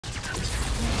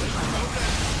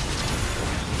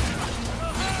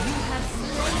have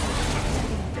slain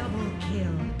double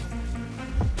kill.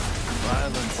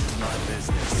 Violence is my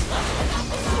business.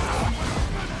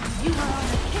 You are on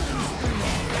a killing spree.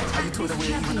 How you told away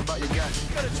even about your guy?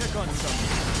 Gotta check on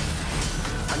something.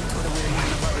 How you told away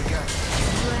even about your guy?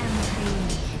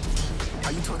 Rampage.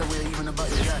 How you told away even about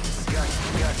your guy?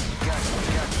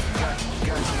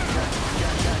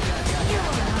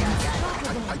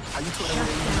 How you told away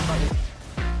even about your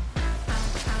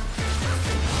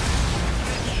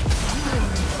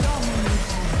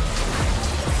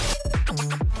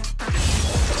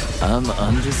I'm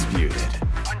undisputed.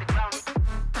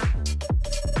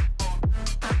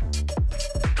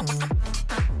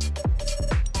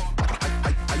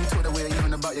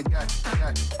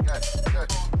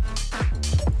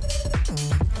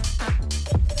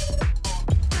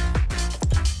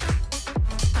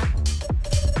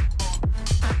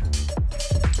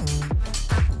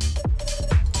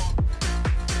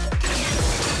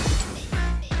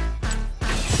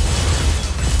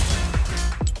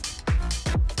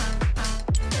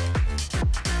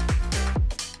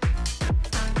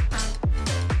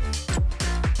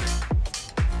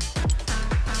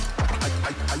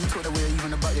 How you told away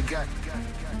even about your guy?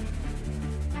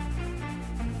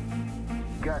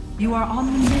 You are on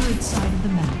the mirrored side of the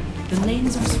map. The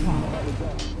lanes are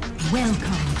swapped. Welcome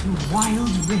to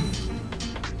Wildrift.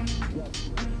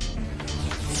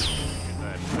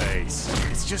 That face.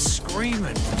 It's just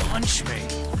screaming, punch me.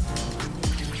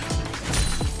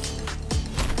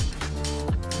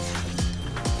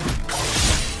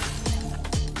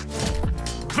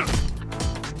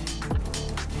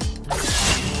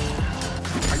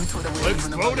 Let's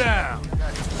throw down.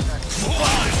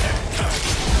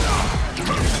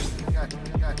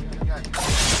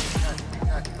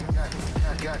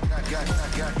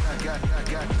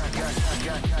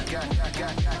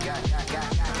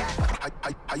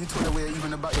 How you told away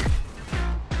even about your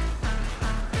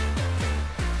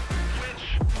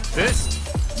Fist,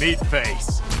 meet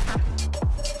face.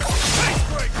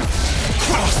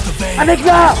 Cross the vein. Avec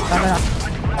là.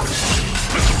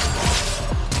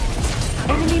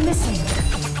 Enemy missing.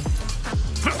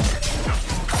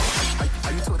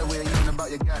 How you told away even about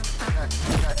your guy?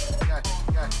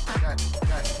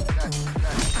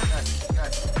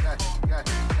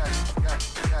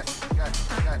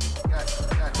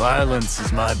 Violence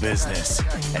is my business,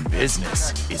 and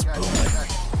business is booming.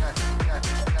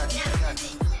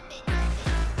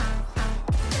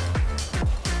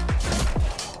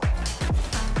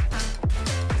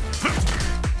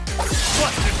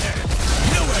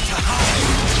 Nowhere to hide.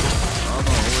 I'm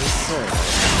always safe.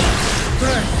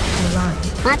 First blood.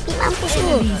 Mati mampus lu.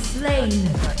 Enemy slain.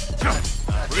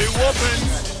 Free weapons.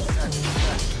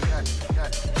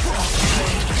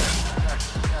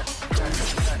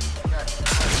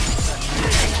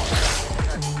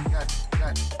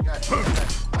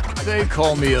 They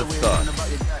call me a thug.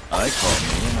 I call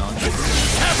me an entrepreneur.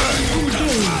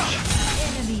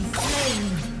 Enemy slain.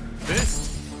 Fist,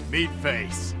 meet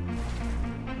face.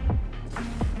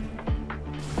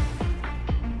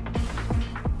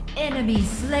 Enemy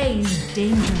slain.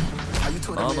 Danger.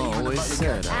 I'm always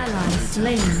said Ally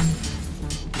slain.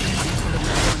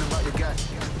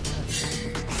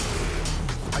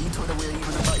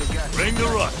 bring the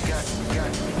rush.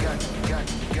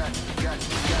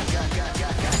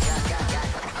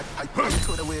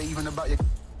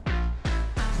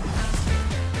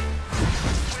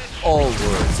 All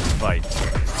words fight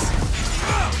words.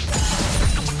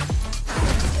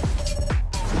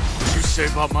 What you say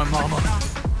about my mama?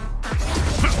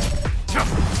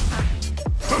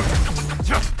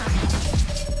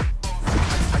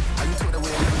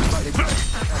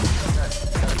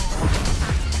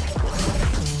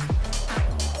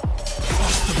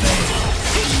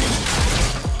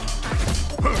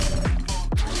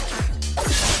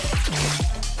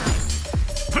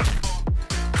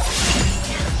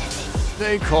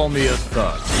 They call me a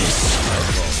thug.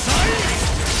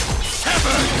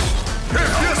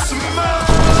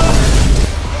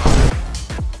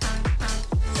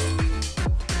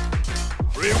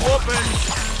 Free whooping.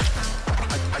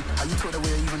 Are you told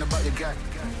away even about your guy?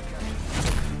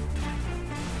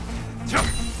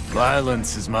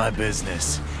 Violence is my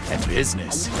business, and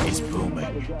business is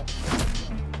booming.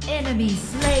 Enemy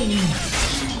slain.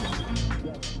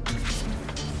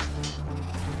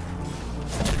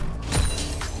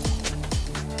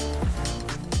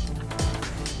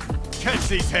 Catch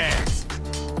these hands!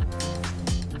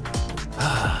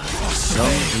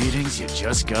 Some beatings you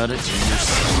just gotta do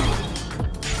yourself.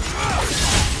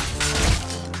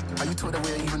 Are you told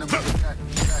away even about your guy?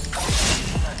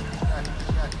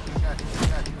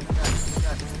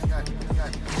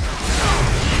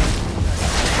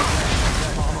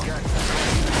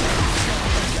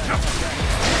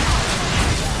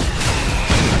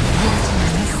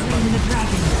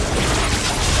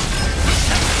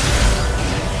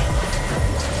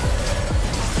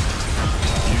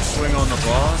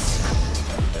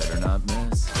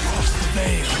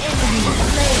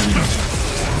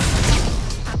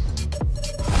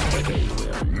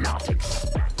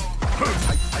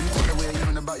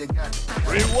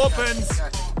 Free whoopings!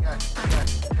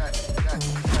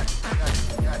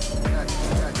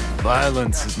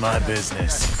 Violence is my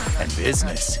business, and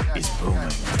business is booming.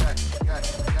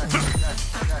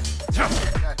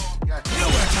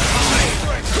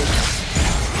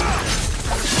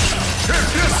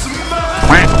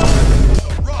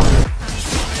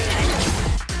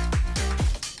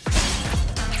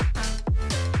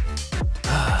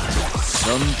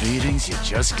 Some beatings you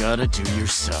just gotta do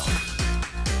yourself.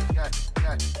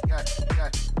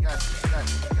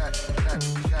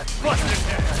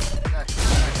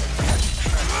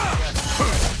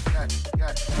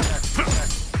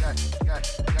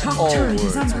 Top turret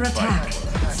is under attack.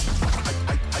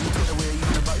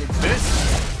 This,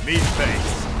 meat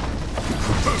face.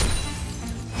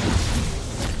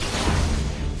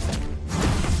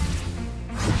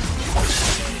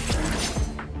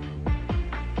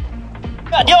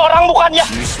 Dia orang bukannya.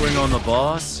 You swing on the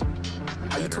boss,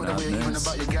 better not miss.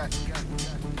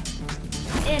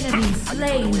 Enemy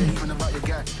slain.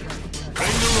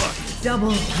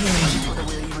 Double kill.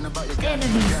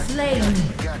 Enemy slain.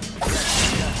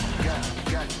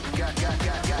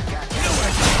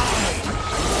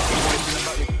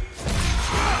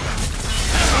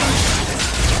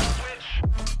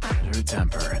 Better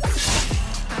temper.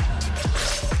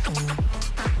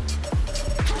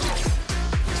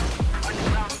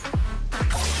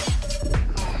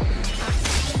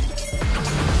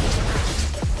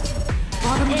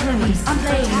 Enemies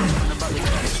slain.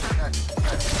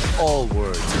 All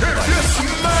words.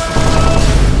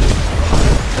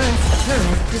 First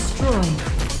turret destroyed.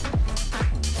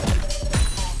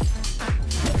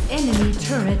 Enemy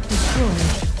turret destroyed.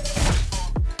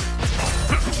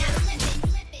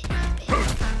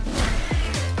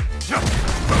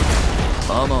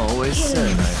 Mama always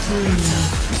said Killing spree.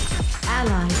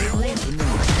 Ally slain.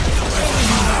 Enemy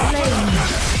slain.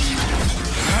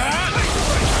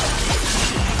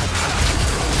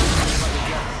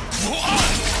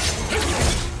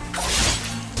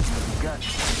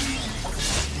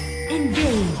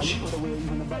 Engage.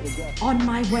 On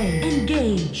my way.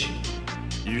 Engage.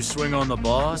 You swing on the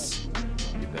boss,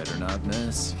 you better not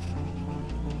miss.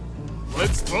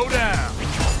 Let's throw down.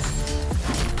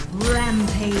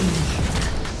 Rampage.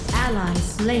 Ally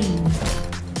slain.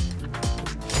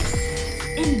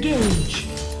 Engage.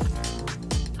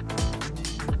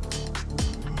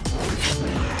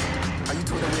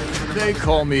 They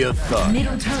call me a thug.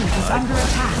 Middle turret is under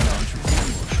attack.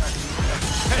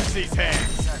 Catch these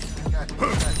hands.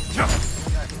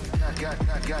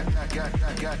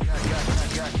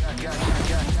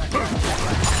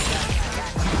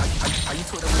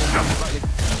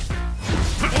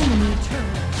 Enemy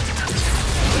turret.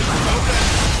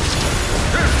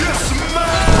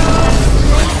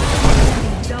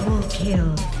 Double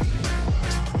kill.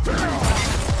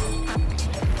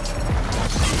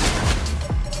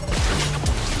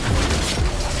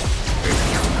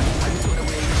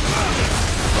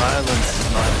 Violence is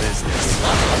my business.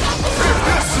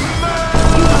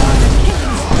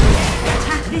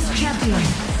 Attack this champion.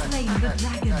 Slain the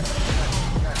dragon.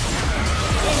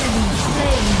 Enemy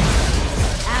slain.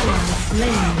 Ally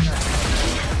slain.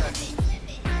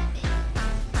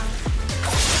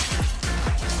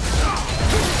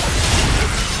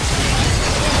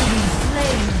 Enemy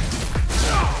slain.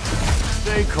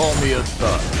 They call me a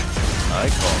thug. I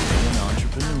call me an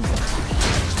entrepreneur.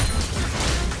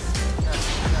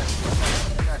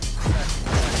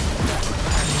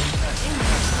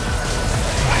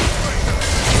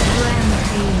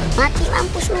 Rampage. Mati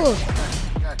mampus lu.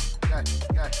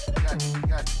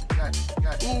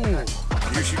 Ooh,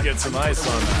 you should get some ice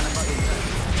on that.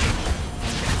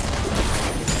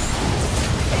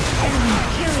 Enemy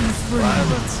killing spree.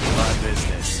 Violence is my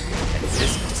business, and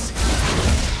business.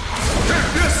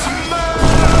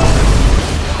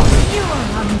 You are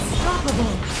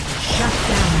unstoppable. Shut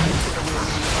down.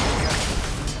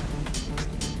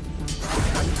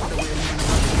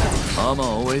 Mama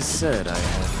always said I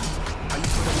had.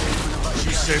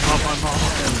 You say about my mama?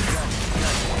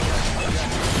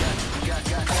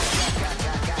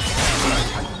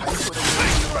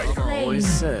 Mama always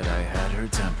said I had her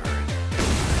temper.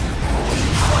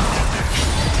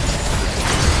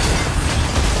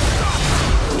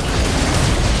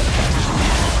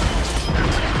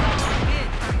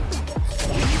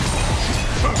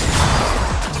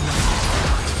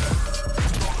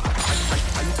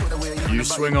 You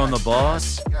swing on the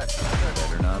boss,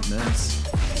 better not miss.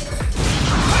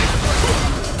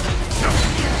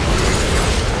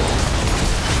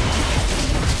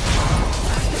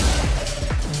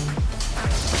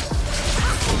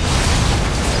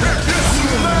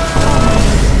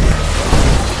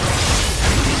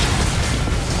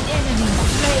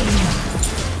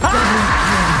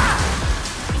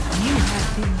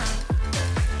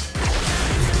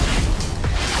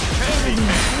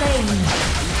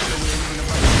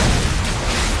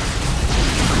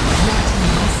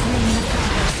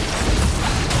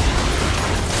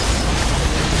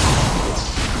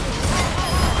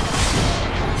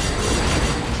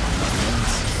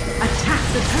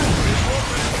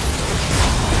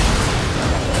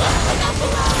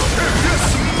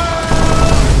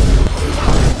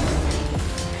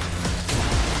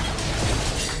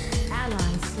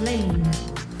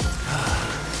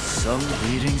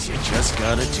 things you just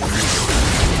gotta do.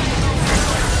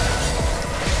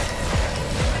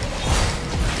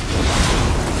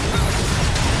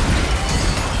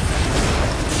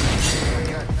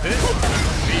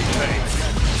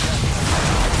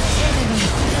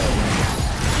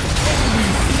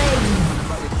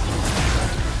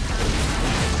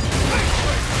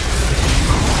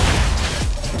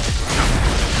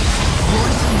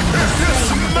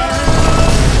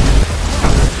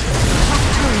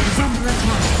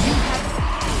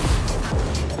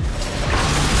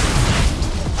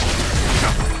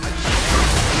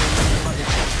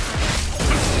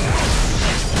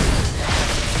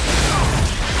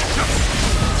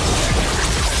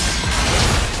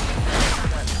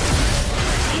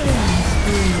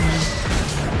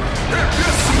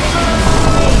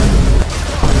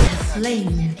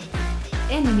 Slain.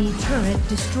 Enemy turret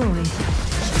destroyed.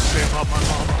 Save up my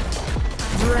mama.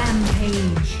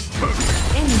 Rampage.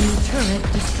 Enemy turret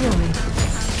destroyed.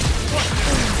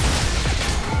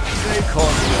 They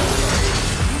call me.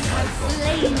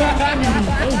 Slain an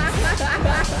enemy. Ace.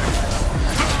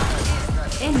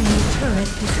 Enemy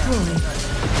turret destroyed.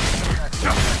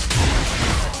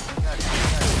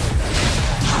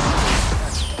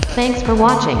 Thanks for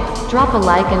watching. Drop a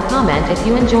like and comment if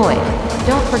you enjoyed.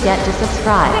 Don't forget to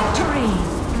subscribe. Victory!